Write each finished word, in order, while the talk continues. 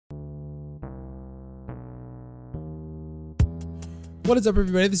What is up,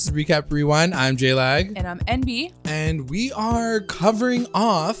 everybody? This is Recap Rewind. I'm J-Lag. And I'm NB. And we are covering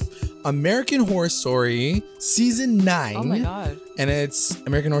off American Horror Story Season 9. Oh my god. And it's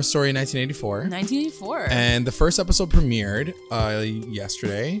American Horror Story 1984. 1984. And the first episode premiered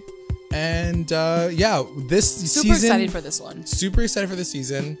yesterday. And yeah, this season... Super excited for this one. Super excited for this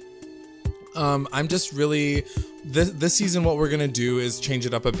season. I'm just really... This season, what we're going to do is change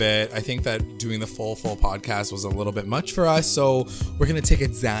it up a bit. I think that doing the full podcast was a little bit much for us. So we're going to take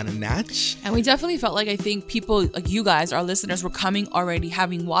it down a notch. And we definitely felt like, I think people like you guys, our listeners, were coming already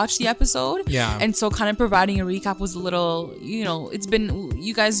having watched the episode. Yeah. And so kind of providing a recap was a little, you know, it's been,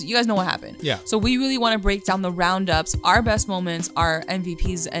 you guys know what happened. Yeah. So we really want to break down the roundups, our best moments, our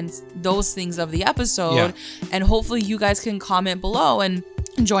MVPs, and those things of the episode. Yeah. And hopefully you guys can comment below and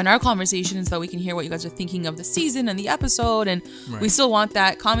join our conversation so that we can hear what you guys are thinking of the season and the episode. And we still want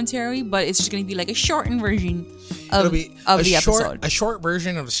that commentary, but it's just going to be like a shortened version of the episode. A short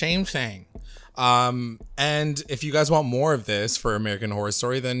version of the same thing. And if you guys want more of this for American Horror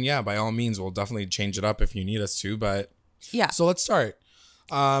Story, then yeah, by all means, we'll definitely change it up if you need us to. But yeah, so let's start.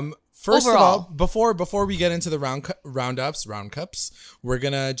 First Overall, of all, before we get into the round-cups, we're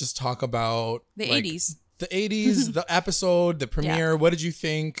gonna just talk about the 80s. The 80s, the episode, the premiere. Yeah. What did you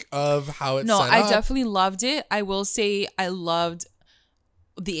think of how it set up? I definitely loved it. I will say I loved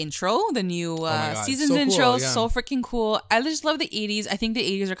the intro, the new season's intro. Cool, yeah. So freaking cool. I just love the 80s. I think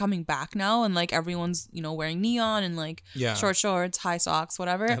the 80s are coming back now, and like everyone's, you know, wearing neon and like short shorts, high socks,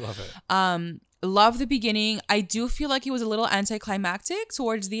 whatever. I love it. Love the beginning. I do feel like it was a little anticlimactic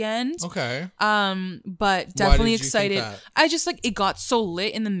towards the end. Okay. But definitely excited. I just like it got so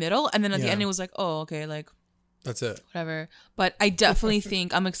lit in the middle, and then at the end it was like, oh, okay, like that's it. Whatever. But I definitely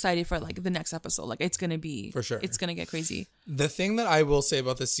think I'm excited for like the next episode. Like it's gonna be for sure. It's gonna get crazy. The thing that I will say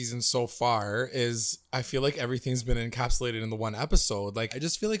about this season so far is I feel like everything's been encapsulated in the one episode. Like I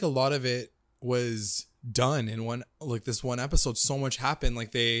just feel like a lot of it was done in this one episode. So much happened.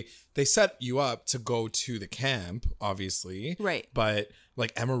 Like they set you up to go to the camp, obviously, right? But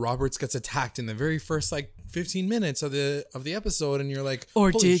like Emma Roberts gets attacked in the very first like 15 minutes of the episode, and you're like,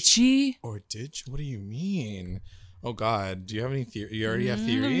 or did she? Or did she? What do you mean? Oh God, do you have any theories? You already have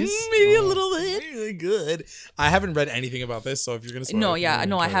theories? Maybe a little bit. Really good. I haven't read anything about this, so if you're gonna spoil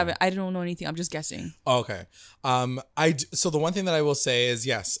I haven't. I don't know anything. I'm just guessing. Oh, okay. So the one thing that I will say is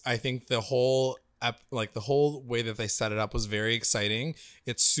yes, I think the whole way that they set it up was very exciting.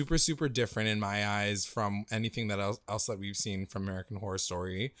 It's super, super different in my eyes from anything that else that we've seen from American Horror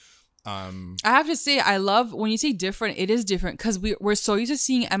Story. I have to say, I love when you say different. It is different because we're so used to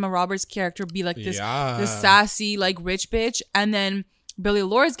seeing Emma Roberts' character be like this sassy, like rich bitch, and then Billy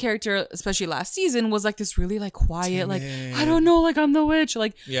Lord's character, especially last season, was like this really like quiet, like I don't know, like I'm the witch,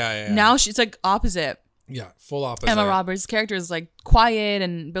 like Now she's like opposite. Yeah, full opposite. Emma Roberts' character is like quiet,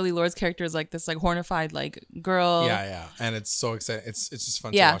 and Billy Lord's character is like this like hornified like girl. Yeah, and it's so exciting. It's just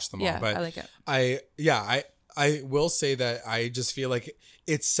fun to watch them all. But I like it. I will say that I just feel like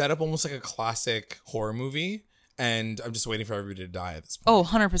it's set up almost like a classic horror movie, and I'm just waiting for everybody to die at this point. Oh,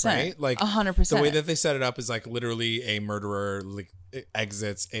 100%. Right? Like 100%. The way that they set it up is like literally a murderer like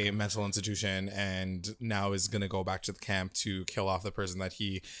exits a mental institution and now is gonna go back to the camp to kill off the person that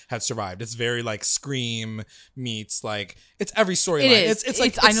he had survived. It's very like Scream meets like it's every storyline. It's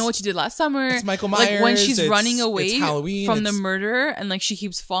like I Know What You Did Last Summer. It's Michael Myers. Like when she's running away from the murderer and like she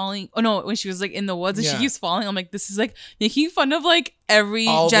keeps falling. Oh no, when she was like in the woods and she keeps falling. I'm like, this is like making fun of like every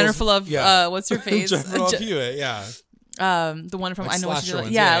Jennifer Love. What's her face? Jennifer Love Hewitt. Yeah. The one from like I Know What You Did.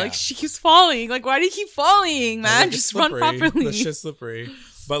 Ones, like she keeps falling. Like why do you keep falling, man? Like, just run properly. The shit's slippery.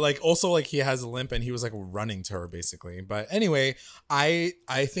 But like also like he has a limp and he was like running to her basically. But anyway, I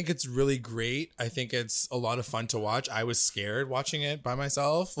think it's really great. I think it's a lot of fun to watch. I was scared watching it by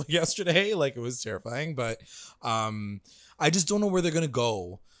myself yesterday. Like it was terrifying. But I just don't know where they're gonna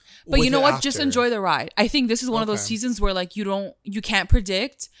go. But you know what? Just enjoy the ride. I think this is one of those seasons where like you can't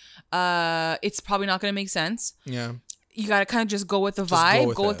predict. It's probably not gonna make sense. Yeah. You gotta kind of just go with the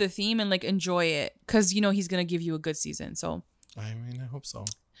vibe, go with the theme, and like enjoy it because you know he's gonna give you a good season. So I mean, I hope so.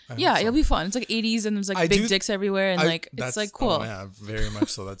 It'll be fun. It's like 80s and there's like big dicks everywhere and like it's like cool. Oh, yeah, very much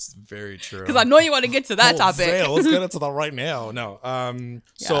so. That's very true. Because I know you want to get to that topic. Let's get into that right now. No.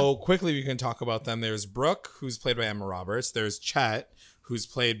 So quickly we can talk about them. There's Brooke, who's played by Emma Roberts. There's Chet, who's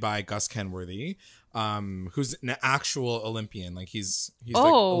played by Gus Kenworthy, who's an actual Olympian. Like he's like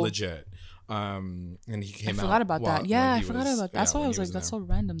legit. And he came out. I forgot about that. Yeah, I forgot about that. That's why I was like, that's so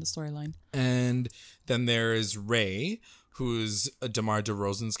random, the storyline. And then there's Ray, who's DeMar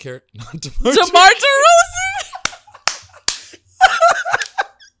DeRozan's character. DeMar DeRozan?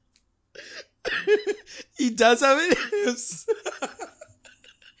 He does have it.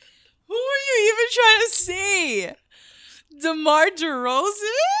 you even trying to say? DeMar DeRozan?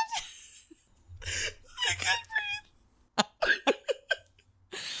 I can't breathe.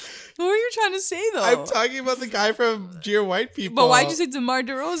 Who are you trying to say, though? I'm talking about the guy from Dear White People. But why'd you say DeMar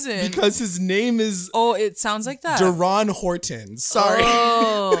DeRozan? Because his name is... Oh, it sounds like that. Deron Horton. Sorry.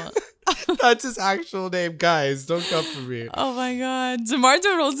 Oh. That's his actual name, guys. Don't come for me. Oh my God. DeMar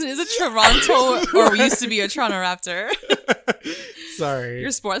DeRozan is a Toronto, or used to be a Toronto Raptor. Sorry.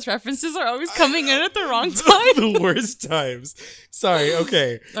 Your sports references are always coming in at the wrong time. The worst times. Sorry.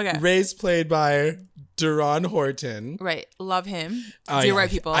 Okay. Okay. Ray's played by Deron Horton. Right. Love him. Oh, Dear yeah. White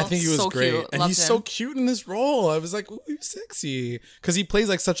People. I think he was so great. Cute. And Loved he's him. so cute in this role. I was like, ooh, he's sexy. Because he plays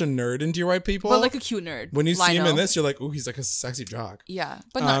like such a nerd in Dear White People. But like a cute nerd. When you see him Lionel. in this, you're like, ooh, he's like a sexy jock. Yeah.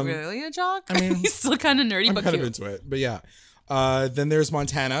 But not really a jock. I mean, he's still kind of nerdy, I'm but kind cute. of into it. But yeah. Then there's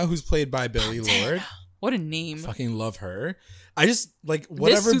Montana, who's played by Billy Lord. What a name. Fucking love her. I just like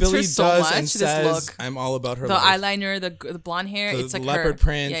whatever suits Billy her so does much, and this says. look. I'm all about her. The life. eyeliner, the blonde hair, The it's like leopard her.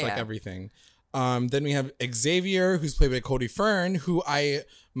 print, Yeah, like yeah. everything. Then we have Xavier, who's played by Cody Fern, who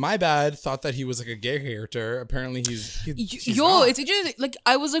my bad, thought that he was like a gay character. Apparently he's not. It's interesting. Like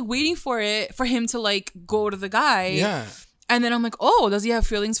I was like waiting for him to like go to the guy. Yeah. And then I'm like, oh, does he have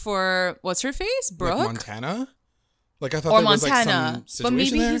feelings for what's her face, Brooke? Like Montana? Like I thought Or there was like Montana. some situation But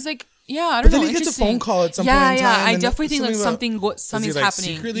maybe there. he's like, yeah, I don't But know. then he gets a phone interesting. call at some point in time. I and definitely think like something something's like,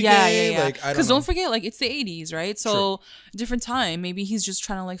 happening. secretly Yeah, gay? yeah. Like, I don't Because know. don't forget, like it's the 80s, right? So different time. Maybe he's just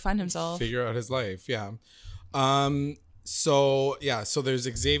trying to like find himself. Figure out his life. Yeah. So there's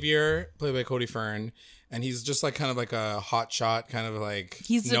Xavier, played by Cody Fern, and he's just like kind of like a hot shot, kind of like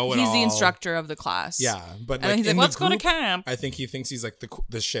He's the instructor of the class. Yeah, but And like he's like, in let's the go to group, camp. I think he thinks he's like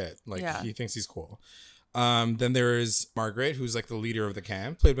the shit. Like Yeah. he thinks he's cool. Then there is Margaret, who's like the leader of the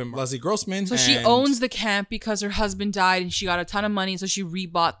camp, played by Leslie Grossman. So she owns the camp because her husband died and she got a ton of money, so she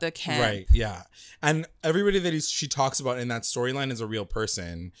rebought the camp. Right, yeah. And everybody that she talks about in that storyline is a real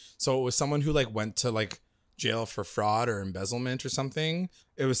person. So it was someone who like went to like jail for fraud or embezzlement or something.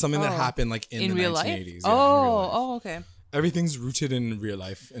 It was something that happened like in the real 1980s. life? Yeah, in real life. Oh, okay. Everything's rooted in real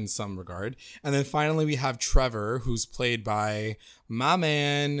life in some regard. And then finally we have Trevor, who's played by my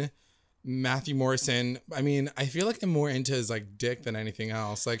man Matthew Morrison. I mean, I feel like I'm more into his like dick than anything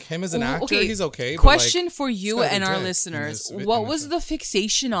else. Like him as an actor, he's okay. Question but, like, for you he's got a and our dick in listeners. this- What in was this- the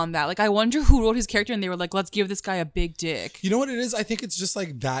fixation on that? Like, I wonder who wrote his character and they were like, let's give this guy a big dick. You know what it is? I think it's just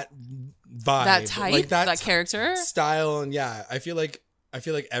like that vibe, That type, like that character. style, and yeah, I feel like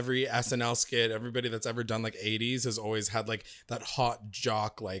every SNL skit, everybody that's ever done like 80s has always had like that hot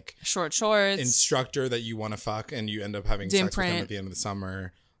jock like Short shorts. instructor that you want to fuck and you end up having Dim sex with him print. at the end of the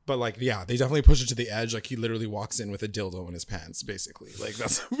summer. But like, yeah, they definitely push it to the edge. Like he literally walks in with a dildo in his pants, basically. Like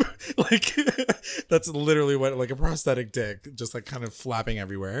that's like that's literally what like a prosthetic dick, just like kind of flapping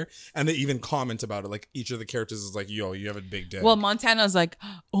everywhere. And they even comment about it. Like each of the characters is like, "Yo, you have a big dick." Well, Montana's like,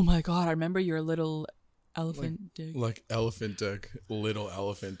 oh my God, I remember your little elephant dick. Like elephant dick, little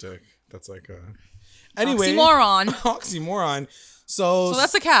elephant dick. That's like a anyway Oxymoron. Oxymoron. So So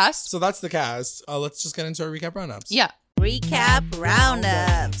that's the cast. So that's the cast. Let's just get into our recap roundups. Yeah. Recap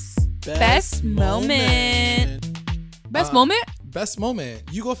roundups. Best moment. Best moment? Best moment.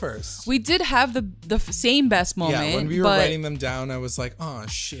 You go first. We did have the same best moment. Yeah, when we were but writing them down, I was like, oh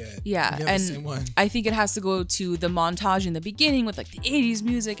shit. Yeah, We have the same and one. I think it has to go to the montage in the beginning with like the 80s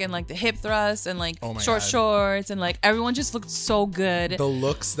music and like the hip thrust and like Oh my short God. shorts and like everyone just looked so good. The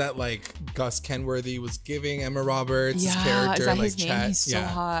looks that like Gus Kenworthy was giving Emma Roberts, his yeah, character, is that like his name? Chet. He's so yeah.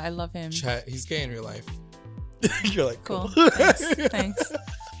 hot. I love him. Chet, he's gay in real life. You're like, Cool. cool. Thanks.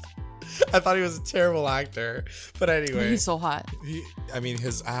 I thought he was a terrible actor, but anyway, He's so hot. I mean,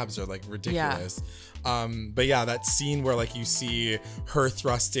 his abs are like ridiculous. But yeah, that scene where like you see her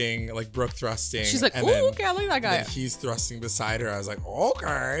thrusting, like Brooke thrusting. She's like, and ooh, then, okay, I like that guy. then he's thrusting beside her. I was like,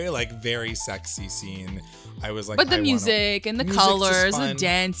 okay, like very sexy scene. I was like, But the I wanna- music and the Music's just colors, the fun.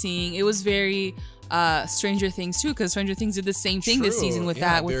 dancing, it was very Stranger Things too, because Stranger Things did the same thing this True. season with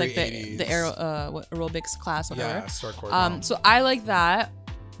Yeah, that, with very like the 80s. aerobics class, whatever. Yeah, start coordinating. So I like that.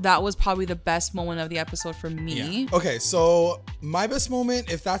 That was probably the best moment of the episode for me. Yeah. Okay, so my best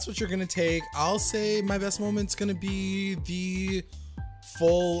moment, if that's what you're gonna take, I'll say my best moment's gonna be the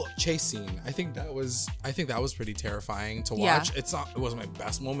full chase scene. I think that was pretty terrifying to Yeah. watch. It wasn't my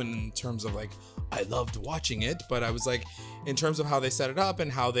best moment in terms of like I loved watching it, but I was like in terms of how they set it up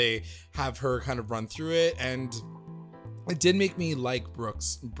and how they have her kind of run through it, and it did make me like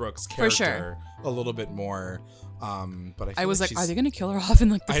Brooke's character sure. a little bit more. But I, feel I was like, she's- are they gonna kill her off in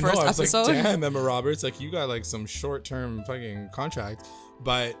like the I know, first I was episode? like, damn, Emma Roberts, like you got like some short-term fucking contract.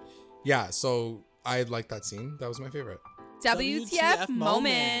 But yeah, so I like that scene. That was my favorite. WTF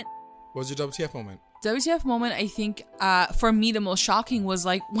moment. What was your WTF moment? WTF moment, I think, for me, the most shocking was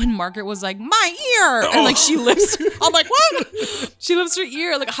like when Margaret was like, my ear! And like she lifts, I'm like, what? She lifts her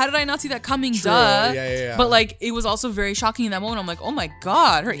ear. Like, how did I not see that coming? True. Duh. Yeah. But like, it was also very shocking in that moment. I'm like, oh my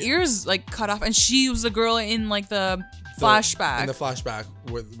God, her ear's like cut off. And she was the girl in like the flashback. In the flashback,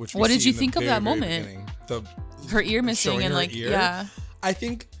 which what did you think of that moment? Her ear missing and like, yeah. I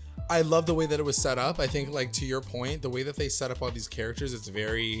think I love the way that it was set up. I think like to your point, the way that they set up all these characters, it's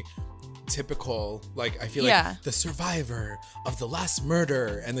very typical. Like I feel like the survivor of the last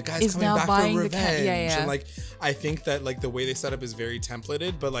murder and the guy's coming back for revenge. And like I think that like the way they set up is very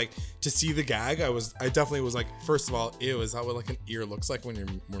templated, but like to see the gag, I definitely was like, first of all, ew, is that what like an ear looks like when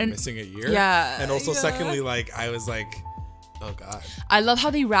you're missing a ear? Yeah. And also secondly, like I was like, oh God. I love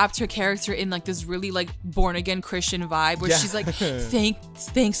how they wrapped her character in like this really like born again Christian vibe where she's like,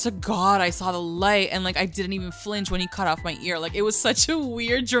 thanks to God I saw the light, and like I didn't even flinch when he cut off my ear. Like it was such a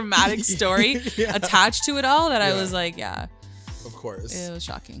weird dramatic story attached to it all that I was like, of course. It was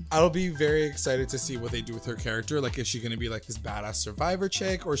shocking. I'll be very excited to see what they do with her character. Like, is she going to be like this badass survivor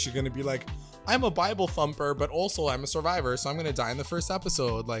chick, or is she going to be like, I'm a Bible thumper, but also I'm a survivor, so I'm going to die in the first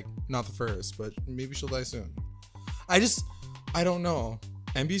episode. Like, not the first, but maybe she'll die soon. I don't know.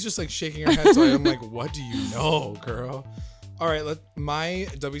 MB's just like shaking her head, so I'm like, what do you know, girl? All right, my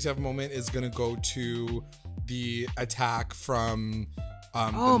WTF moment is going to go to the attack from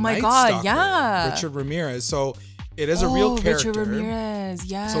oh the my Night God, Stalker, yeah. Richard Ramirez. So it is a real character. Richard Ramirez,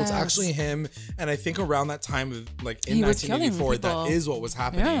 yes. So it's actually him, and I think around that time of like in 1984, that is what was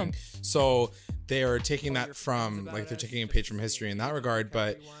happening. Yeah. So they are taking that from like they're taking a page from history in that regard.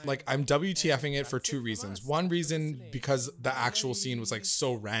 But like I'm WTFing it for two reasons. One reason because the actual scene was like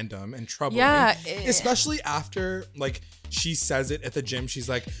so random and troubling. Yeah, especially after like she says it at the gym. She's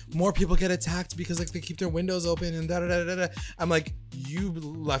like, more people get attacked because like they keep their windows open and da da da da da. I'm like, you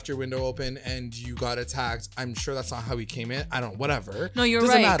left your window open and you got attacked. I'm sure that's not how he came in. I don't, whatever. No, you're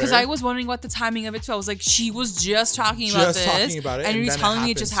right. Because I was wondering what the timing of it too. I was like, she was just talking about it, and you're telling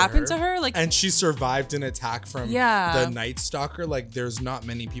me it just happened to her. Like, and she survived an attack from the Night Stalker. Like, there's not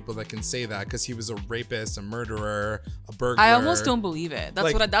many people that can say that because he was a rapist, a murderer, a burglar. I almost don't believe it.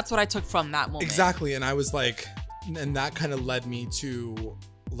 That's like, that's what I took from that moment. Exactly, and I was like, and that kind of led me to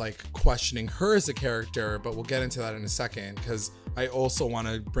like questioning her as a character, but we'll get into that in a second because I also want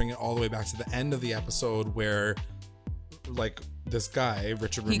to bring it all the way back to the end of the episode where like this guy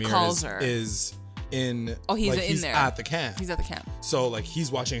Richard Ramirez is in he's there at the camp. He's at the camp. So like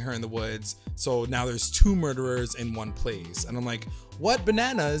he's watching her in the woods. So now there's two murderers in one place, and I'm like, what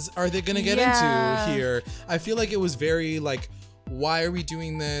bananas are they gonna get into here? I feel like it was very like, why are we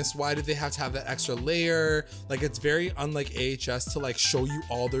doing this? Why did they have to have that extra layer? Like, it's very unlike AHS to like show you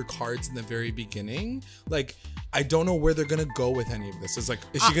all their cards in the very beginning. Like, I don't know where they're gonna go with any of this. It's like,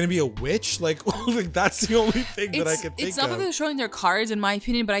 is she gonna be a witch? Like, like that's the only thing that I can think of. It's not that they're showing their cards, in my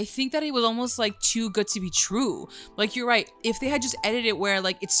opinion, but I think that it was almost like too good to be true. Like, you're right. If they had just edited it where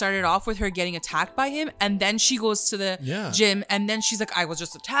like it started off with her getting attacked by him, and then she goes to the gym, and then she's like, I was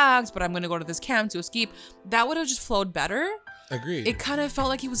just attacked, but I'm gonna go to this camp to escape. That would have just flowed better. Agreed. It kind of felt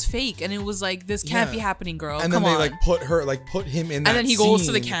like he was fake, and it was like, this can't be happening, girl. And then they like put him in that and then he goes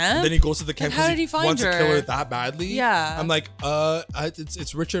to the camp. Then he goes to the camp because he wants to kill her that badly. Yeah. I'm like,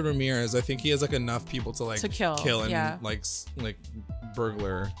 it's Richard Ramirez. I think he has like enough people to like kill and like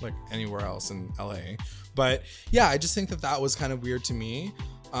burglar like anywhere else in LA. But yeah, I just think that was kind of weird to me.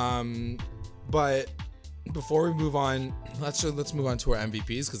 But before we move on, let's move on to our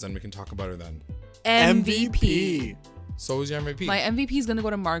MVPs because then we can talk about her then. MVP. So who's your MVP? My MVP is gonna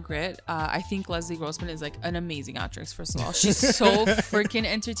go to Margaret. I think Leslie Grossman is like an amazing actress. First of all, she's so freaking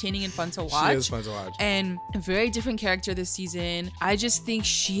entertaining and fun to watch. She is fun to watch, and a very different character this season. I just think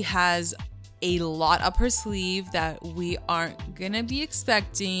she has a lot up her sleeve that we aren't gonna be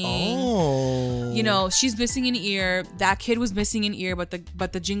expecting. Oh, you know, she's missing an ear. That kid was missing an ear, but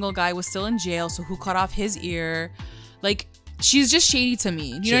the jingle guy was still in jail. So who cut off his ear? Like, she's just shady to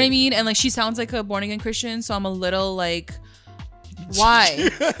me. You know what I mean? And like, she sounds like a born again Christian, so I'm a little like, why?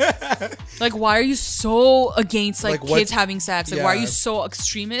 Like, why are you so against like kids having sex? Like, why are you so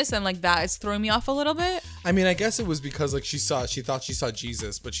extremist? And like, that is throwing me off a little bit. I mean, I guess it was because like she thought she saw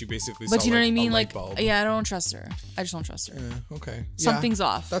Jesus, but she basically saw, you know like, what I mean? Like, yeah, I don't trust her. I just don't trust her. Okay, something's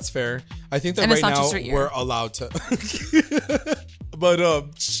off. That's fair. I think that right now we're allowed to. But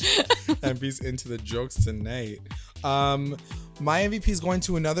MP's into the jokes tonight. My MVP is going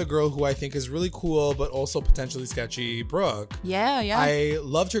to another girl who I think is really cool, but also potentially sketchy, Brooke. Yeah. I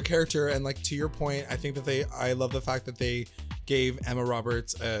loved her character, and like to your point, I think that I love the fact that they gave Emma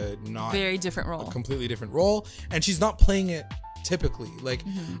Roberts a very different role, a completely different role, and she's not playing it typically. Like,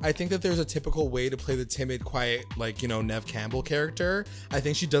 I think that there's a typical way to play the timid, quiet, like, you know, Neve Campbell character. I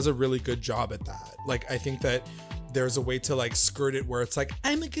think she does a really good job at that. Like, I think that there's a way to like skirt it where it's like,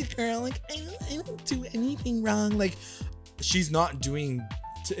 I'm a good girl, like I don't do anything wrong. Like, she's not doing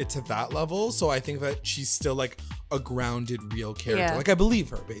it to that level. So I think that she's still like a grounded, real character. Like, I believe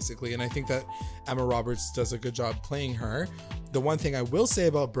her basically. And I think that Emma Roberts does a good job playing her. The one thing I will say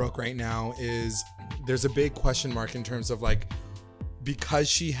about Brooke right now is there's a big question mark in terms of like, because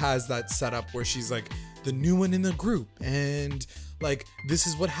she has that setup where she's like the new one in the group and like this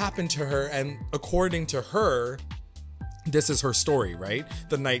is what happened to her, and according to her, this is her story, right?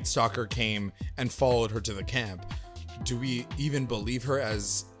 The Night Stalker came and followed her to the camp. Do we even believe her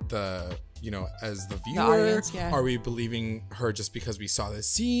as the, you know, as the viewer? The audience, yeah. Are we believing her just because we saw this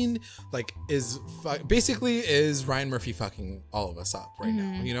scene? Like, basically is Ryan Murphy fucking all of us up right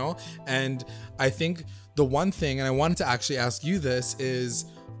now, you know? And I think the one thing, and I wanted to actually ask you this, is,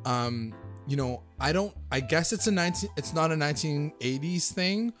 you know, I guess it's not a 1980s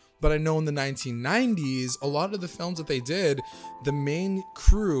thing, but I know in the 1990s, a lot of the films that they did, the main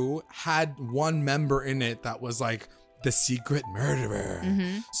crew had one member in it that was like the secret murderer.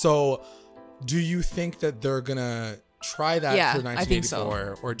 So do you think that they're gonna try that for 1984? I think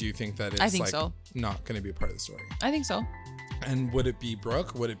so. Or do you think that it's like so. not gonna be a part of the story? I think so. And would it be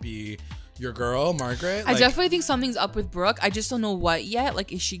Brooke? Would it be your girl, Margaret? I definitely think something's up with Brooke. I just don't know what yet.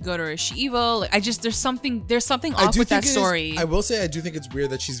 Like, is she good or is she evil? Like, there's something off with that story. I will say, I do think it's weird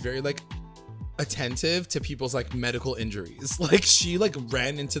that she's very like attentive to people's like medical injuries. Like, she like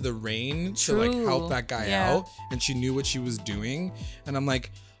ran into the rain to like help that guy out, and she knew what she was doing. And I'm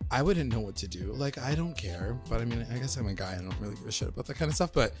like, I wouldn't know what to do. Like, I don't care. But I mean, I guess I'm a guy. I don't really give a shit about that kind of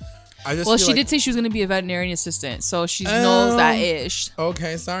stuff. But I just she did say she was going to be a veterinarian assistant. So she knows that ish.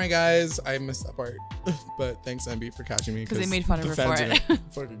 Okay. Sorry, guys. I missed that part. But thanks, MB, for catching me. Because they made fun of her for it.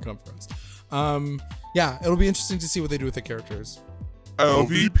 Fucking come for us. Yeah, it'll be interesting to see what they do with the characters.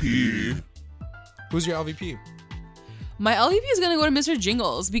 LVP. Who's your LVP? My LVP is going to go to Mr.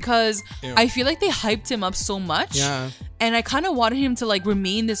 Jingles because I feel like they hyped him up so much. Yeah. And I kind of wanted him to like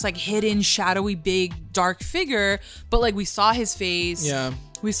remain this like hidden, shadowy, big, dark figure. But like we saw his face. Yeah.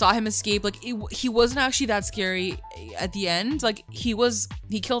 We saw him escape. Like he wasn't actually that scary at the end. Like he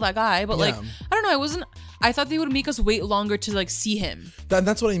killed that guy. But like, I don't know. I thought they would make us wait longer to like see him.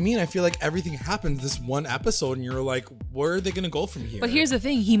 That's what I mean. I feel like everything happens this one episode and you're like, where are they going to go from here? But here's the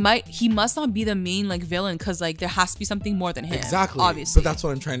thing. He must not be the main like villain because like there has to be something more than him. Exactly. Obviously. But that's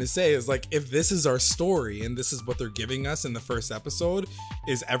what I'm trying to say is like, if this is our story and this is what they're giving us in the first episode,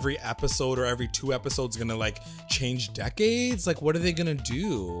 is every episode or every 2 episodes going to like change decades? Like, what are they going to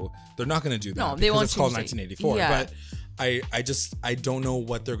do? They're not going to do that. No, they won't. It's called 1984. Yeah. But I don't know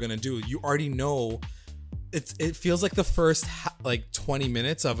what they're going to do. You already know. It feels like the first like 20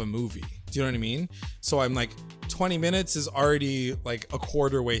 minutes of a movie. Do you know what I mean? So I'm like, 20 minutes is already like a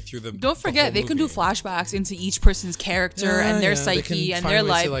quarter way through the. Don't forget, they can do flashbacks into each person's character and their psyche and their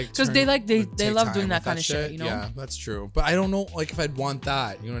life because they love doing that kind of shit. You know? Yeah, that's true. But I don't know like if I'd want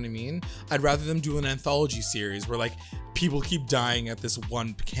that. You know what I mean? I'd rather them do an anthology series where like people keep dying at this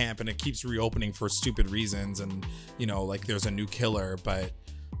one camp and it keeps reopening for stupid reasons, and you know like there's a new killer, but.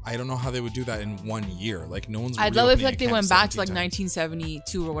 I don't know how they would do that in 1 year. Like no one's. I'd love if like they went back to like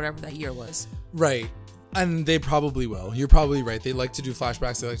 1972 or whatever that year was. Right, and they probably will. You're probably right. They like to do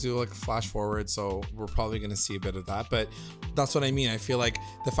flashbacks. They like to do like flash forward. So we're probably gonna see a bit of that. But that's what I mean. I feel like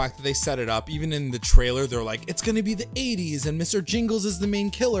the fact that they set it up, even in the trailer, they're like, it's gonna be the 80s, and Mr. Jingles is the main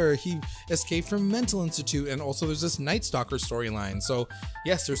killer. He escaped from a mental institute, and also there's this Night Stalker storyline. So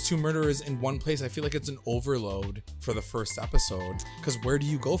yes, there's 2 murderers in one place. I feel like it's an overload for the first episode. Because where do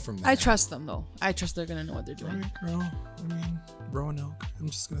you go from there? I trust them though. I trust they're gonna know what they're doing. Right, girl. I mean, Roanoke. I'm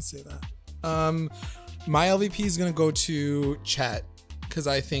just gonna say that. My LVP is gonna go to Chet because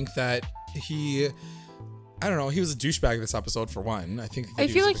I think that he was a douchebag this episode for one. I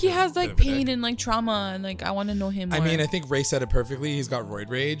feel like he has like pain and like trauma, and like I want to know him more. I mean, I think Ray said it perfectly. He's got roid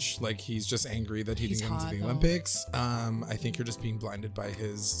rage. Like he's just angry that he didn't get into the Olympics. I think you're just being blinded by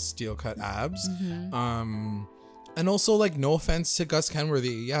his steel cut abs. And also, like, no offense to Gus Kenworthy.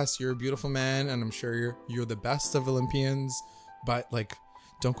 Yes, you're a beautiful man, and I'm sure you're the best of Olympians. But like,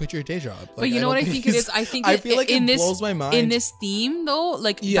 don't quit your day job. Like, but you know what I think it is? I think feel like it blows my mind. In this theme, though,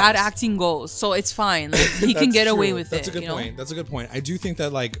 like bad acting goes, so it's fine. Like, he can get away with it. That's a good point. That's a good point. I do think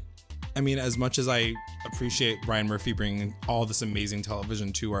that, like, I mean, as much as I appreciate Ryan Murphy bringing all this amazing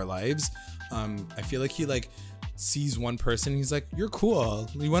television to our lives, I feel like he like sees one person. He's like, "You're cool.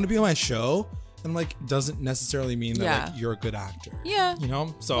 You want to be on my show?" And like doesn't necessarily mean that like you're a good actor. Yeah. You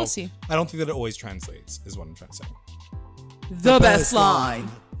know? So we'll see. I don't think that it always translates, is what I'm trying to say. the best line.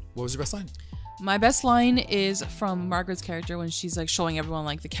 What was your best line? My best line is from Margaret's character when she's like showing everyone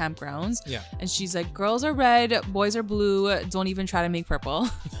like the campgrounds. Yeah. And she's like, girls are red, boys are blue. Don't even try to make purple.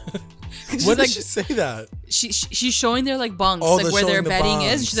 When did she say that? She's showing their like bunks, Oh, like where their showing the bedding is.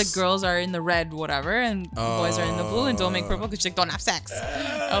 bunks. And she's like, girls are in the red, whatever, and boys are in the blue, and don't make purple because she's like, don't have sex.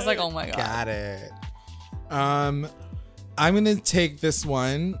 I was like, oh my god. Got it. I'm gonna take this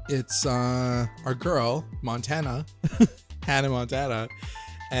one. It's our girl, Montana, Hannah Montana,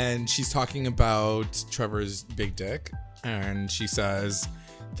 and she's talking about Trevor's big dick, and she says,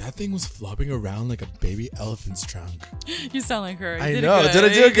 that thing was flopping around like a baby elephant's trunk. You sound like her. You I did know. Good. Did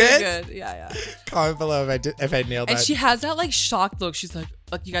I do it good? Did good? Yeah. Comment below if I nailed that. And she has that like shocked look. She's like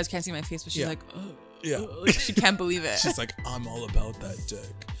you guys can't see my face, but she's Yeah. like, oh. Yeah. Like, she can't believe it. She's like, I'm all about that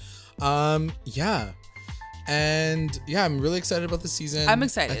dick. Yeah. And yeah, I'm really excited about the season. I'm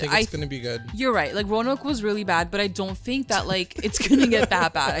excited. I think it's gonna be good. You're right. Like Roanoke was really bad, but I don't think that like it's gonna get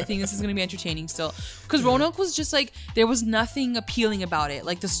that bad. I think this is gonna be entertaining still. Because Roanoke was just like there was nothing appealing about it.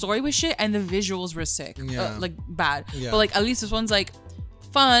 Like the story was shit and the visuals were sick. Yeah. Like bad. Yeah. But like at least this one's like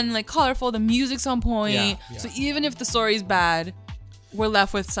fun, like colorful, the music's on point. Yeah. So even if the story's bad, we're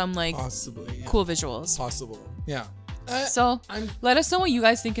left with some like Possibly. Yeah. cool visuals. Possible. Yeah. So let us know what you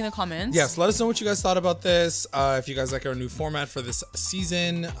guys think in the comments. Yes, let us know what you guys thought about this. If you guys like our new format for this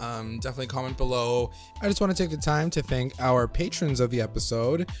season, definitely comment below. I just want to take the time to thank our patrons of the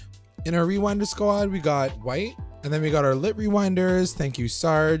episode. In our Rewinder squad, we got White, and then we got our Lit Rewinders. Thank you,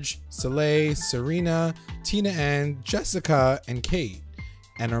 Sarge, Soleil, Serena, Tina Ann, Jessica, and Kate.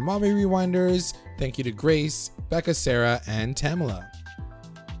 And our Mommy Rewinders, thank you to Grace, Becca, Sarah, and Tamala.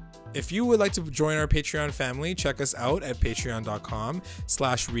 If you would like to join our Patreon family, check us out at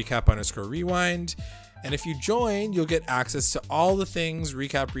patreon.com/recap_rewind. And if you join, you'll get access to all the things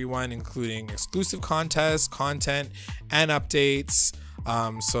Recap Rewind, including exclusive contests, content, and updates.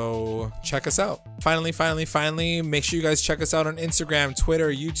 So check us out. Finally, make sure you guys check us out on Instagram, Twitter,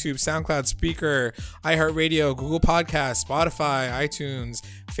 YouTube, SoundCloud, Speaker, iHeartRadio, Google Podcasts, Spotify, iTunes,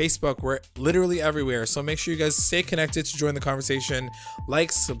 Facebook. We're literally everywhere. So make sure you guys stay connected to join the conversation.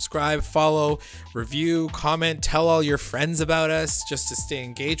 Like, subscribe, follow, review, comment, tell all your friends about us just to stay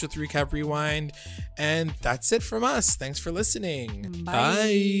engaged with Recap Rewind. And that's it from us. Thanks for listening.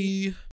 Bye. Bye.